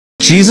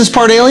Jesus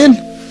part alien?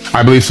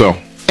 I believe so.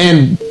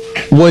 And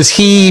was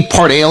he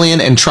part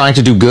alien and trying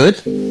to do good?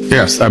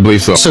 Yes, I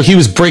believe so. So he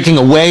was breaking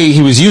away,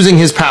 he was using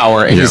his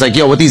power, and he's like,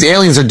 yo, what these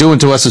aliens are doing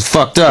to us is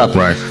fucked up.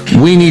 Right.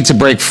 We need to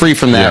break free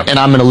from that, and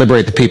I'm going to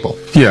liberate the people.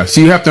 Yeah, so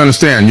you have to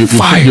understand,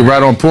 you're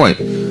right on point.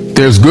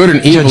 There's good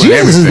and evil in everything.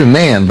 Jesus is the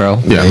man, bro.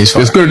 Yeah,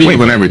 there's good and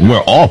evil in everything.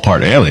 We're all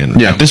part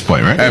alien at this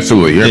point, right?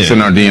 Absolutely. It's in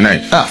our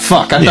DNA. Oh,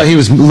 fuck. I thought he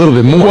was a little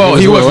bit more. Well,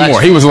 he was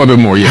more. He was a little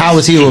bit more, yes. How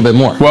was he a little bit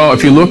more? Well,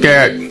 if you look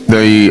at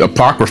the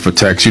Apocrypha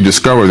text, you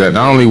discover that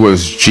not only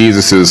was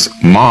Jesus'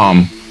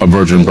 mom a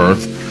virgin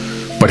birth,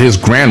 but his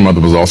grandmother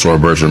was also a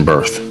virgin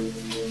birth.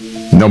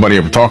 Nobody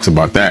ever talks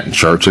about that in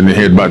church, and they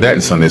hear about that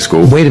in Sunday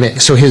school. Wait a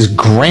minute. So his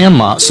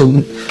grandma,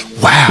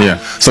 wow. Yeah.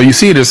 So you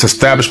see this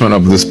establishment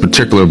of this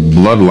particular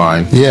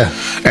bloodline. Yeah.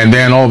 And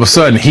then all of a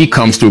sudden he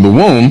comes through the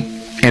womb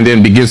and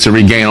then begins to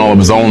regain all of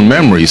his own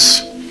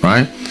memories,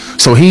 right?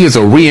 So he is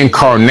a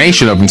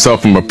reincarnation of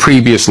himself from a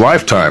previous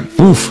lifetime.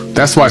 Oof.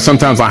 That's why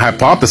sometimes I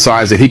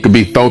hypothesize that he could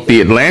be Thoth the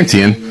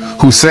Atlantean,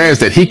 who says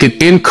that he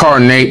could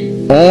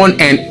incarnate on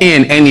and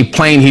in any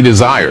plane he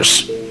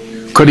desires.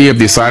 Could he have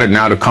decided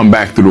now to come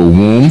back through the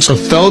womb? So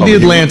Thoth the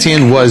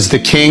Atlantean was the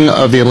king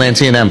of the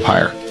Atlantean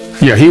Empire.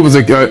 Yeah, he was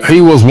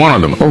one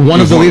of them. Or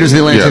one of the leaders of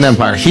the Atlantean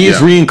Empire. He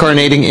is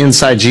reincarnating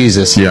inside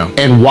Jesus. Yeah.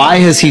 And why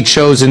has he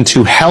chosen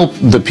to help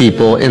the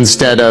people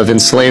instead of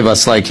enslave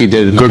us like he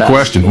did in the past? Good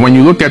question. When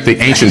you look at the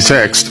ancient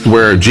text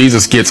where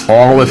Jesus gets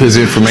all of his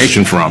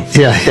information from,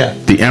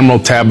 the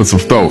Emerald Tablets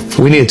of Thoth.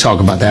 We need to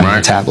talk about that on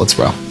the tablets,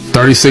 bro.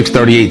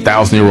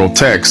 38,000-year-old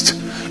text.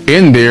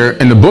 In there,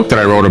 in the book that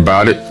I wrote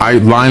about it, I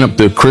line up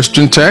the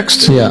Christian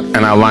text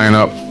and I line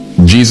up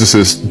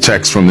Jesus's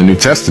text from the New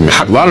Testament.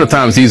 A lot of the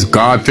times these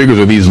God figures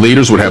or these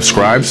leaders would have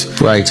scribes.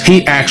 Right.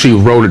 He actually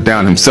wrote it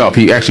down himself.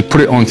 He actually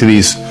put it onto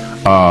these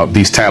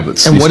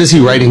tablets. And what is he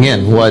writing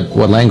in? What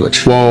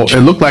language? Well,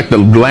 it looked like the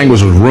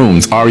language was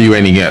runes,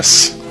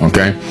 R-U-N-E-S.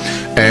 Okay.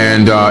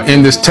 And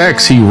in this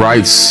text, he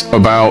writes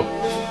about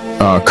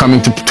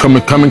coming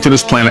to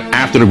this planet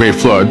after the Great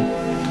Flood,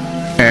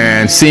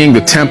 and seeing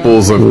the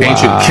temples of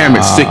ancient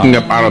Kemet sticking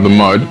up out of the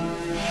mud,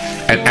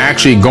 and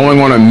actually going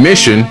on a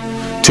mission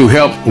to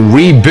help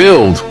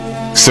rebuild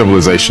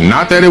civilization.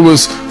 Not that it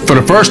was for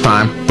the first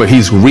time, but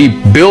he's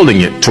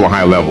rebuilding it to a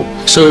high level.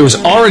 So it was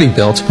already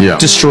built,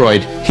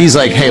 destroyed. He's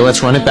like, hey,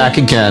 let's run it back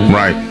again.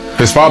 Right.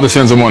 His father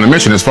sends him on a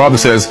mission. His father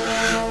says,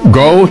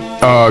 go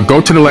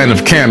to the land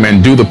of Chem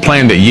and do the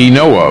plan that ye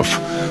know of.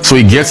 So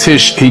he gets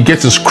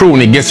his crew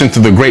and he gets into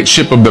the great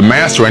ship of the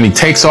master, and he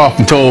takes off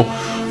until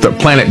the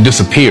planet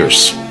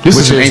disappears. This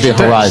is the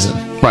horizon.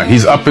 Right,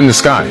 he's up in the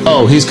sky.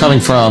 Oh, he's coming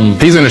from...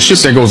 He's in a ship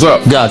that goes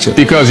up. Gotcha.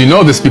 Because you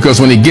know this, because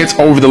when he gets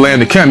over the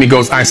land of Chem, he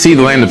goes, I see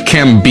the land of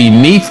Chem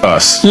beneath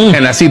us,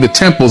 and I see the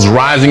temples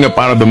rising up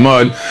out of the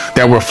mud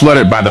that were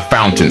flooded by the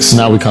fountains.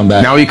 Now we come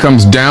back. Now he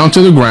comes down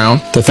to the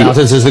ground. The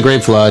fountains is the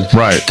Great Flood.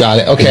 Right. Got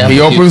it. Okay. He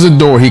opens the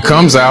door, he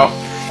comes out,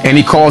 and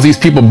he calls these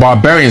people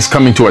barbarians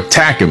coming to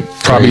attack him.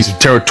 Probably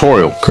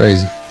territorial.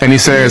 Crazy. And he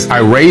says, I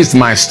raised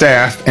my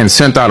staff and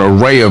sent out a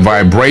ray of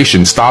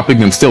vibration, stopping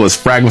them still as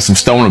fragments of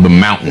stone of the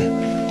mountain.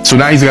 So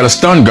now he's got a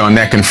stun gun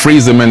that can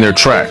freeze them in their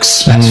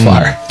tracks. That's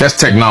fire. That's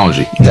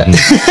technology. That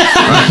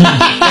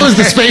was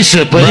the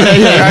spaceship. But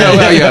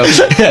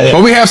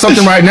But we have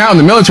something right now in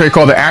the military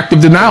called the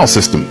active denial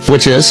system.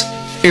 Which is?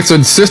 It's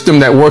a system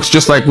that works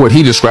just like what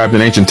he described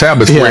in ancient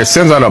tablets, where it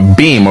sends out a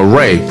beam, a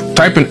ray.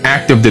 Type in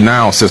active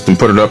denial system,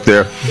 put it up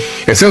there.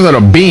 It sends out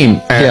a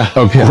beam at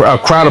a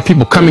crowd of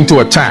people coming to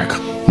attack,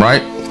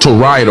 right? To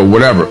riot or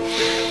whatever.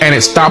 And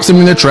it stops them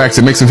in their tracks.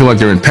 It makes them feel like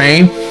they're in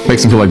pain,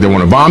 makes them feel like they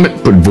want to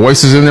vomit, put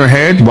voices in their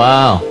head.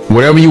 Wow.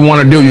 Whatever you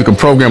want to do, you can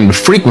program the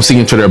frequency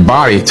into their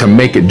body to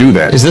make it do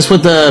that. Is this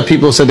what the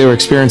people said they were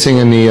experiencing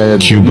in the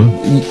Cuba?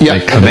 Yeah,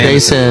 like the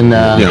base in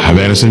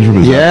Havana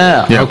syndrome.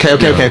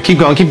 Okay. Keep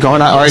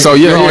going. All right. So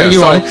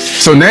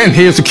so then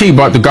here's the key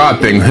about the God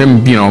thing.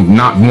 Him,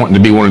 not wanting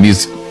to be one of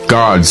these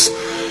gods.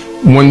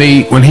 When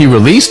he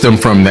released them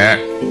from that,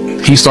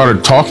 he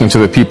started talking to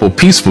the people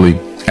peacefully,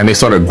 and they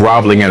started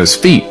groveling at his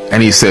feet.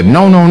 And he said,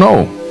 no,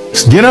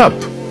 get up.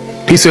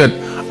 He said,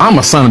 I'm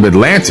a son of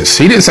Atlantis.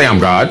 He didn't say I'm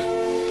God.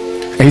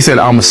 And he said,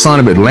 I'm a son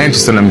of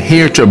Atlantis, and I'm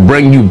here to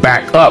bring you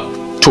back up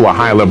to a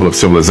high level of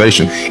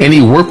civilization. And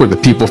he worked with the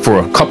people for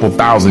a couple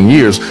thousand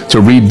years to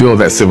rebuild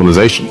that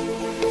civilization.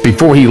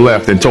 Before he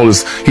left, and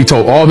he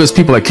told all of his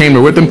people that came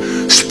there with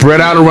him, spread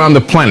out around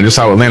the planet. This is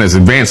how Atlantis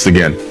advanced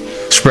again.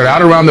 Spread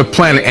out around the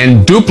planet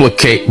and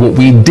duplicate what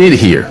we did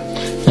here.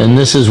 And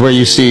this is where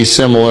you see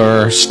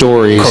similar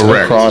stories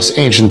across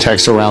ancient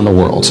texts around the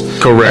world.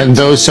 Correct. And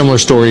those similar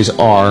stories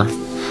are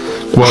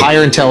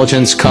higher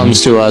intelligence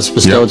comes to us,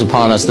 bestows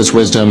upon us this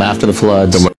wisdom after the floods.